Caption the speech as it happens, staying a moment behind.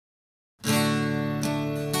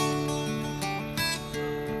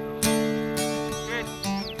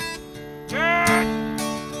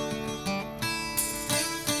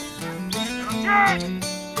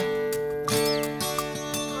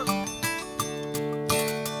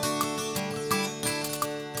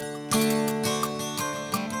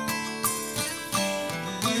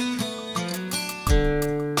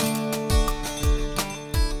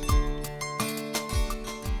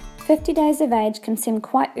50 days of age can seem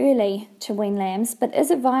quite early to wean lambs, but is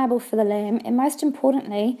it viable for the lamb, and most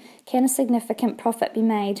importantly, can a significant profit be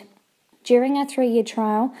made? During our 3-year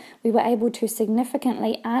trial, we were able to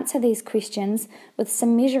significantly answer these questions with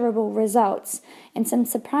some measurable results, and some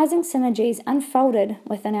surprising synergies unfolded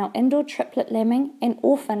within our indoor triplet lambing and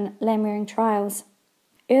orphan lamb rearing trials.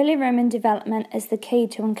 Early rumen development is the key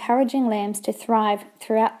to encouraging lambs to thrive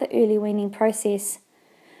throughout the early weaning process.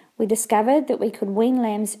 We discovered that we could wean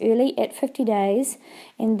lambs early at 50 days,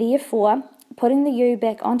 and therefore putting the ewe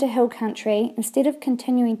back onto hill country instead of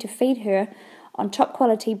continuing to feed her on top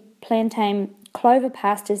quality plantain clover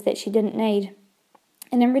pastures that she didn't need,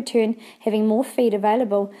 and in return having more feed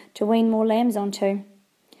available to wean more lambs onto.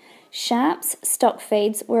 Sharp's stock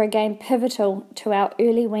feeds were again pivotal to our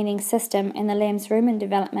early weaning system and the lamb's rumen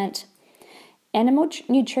development. Animal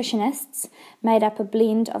nutritionists made up a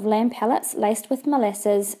blend of lamb pellets laced with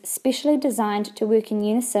molasses, specially designed to work in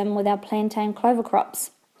unison with our plantain clover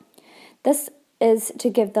crops. This is to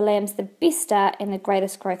give the lambs the best start and the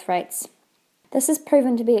greatest growth rates. This has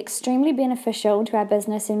proven to be extremely beneficial to our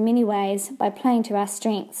business in many ways by playing to our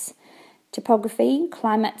strengths: topography,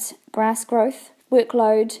 climate, grass growth,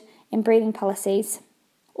 workload, and breeding policies,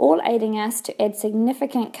 all aiding us to add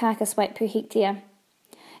significant carcass weight per hectare.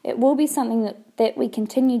 It will be something that we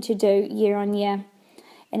continue to do year on year,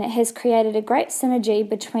 and it has created a great synergy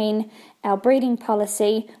between our breeding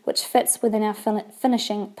policy, which fits within our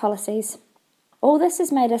finishing policies. All this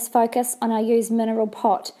has made us focus on our ewe's mineral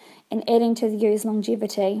pot and adding to the ewe's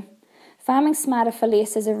longevity. Farming smarter for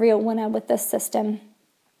less is a real winner with this system.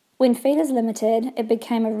 When feed is limited, it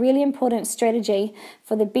became a really important strategy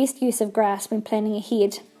for the best use of grass when planning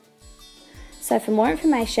ahead. So for more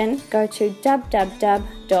information, go to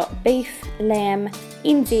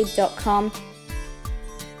www.beef+lambnewzealand.com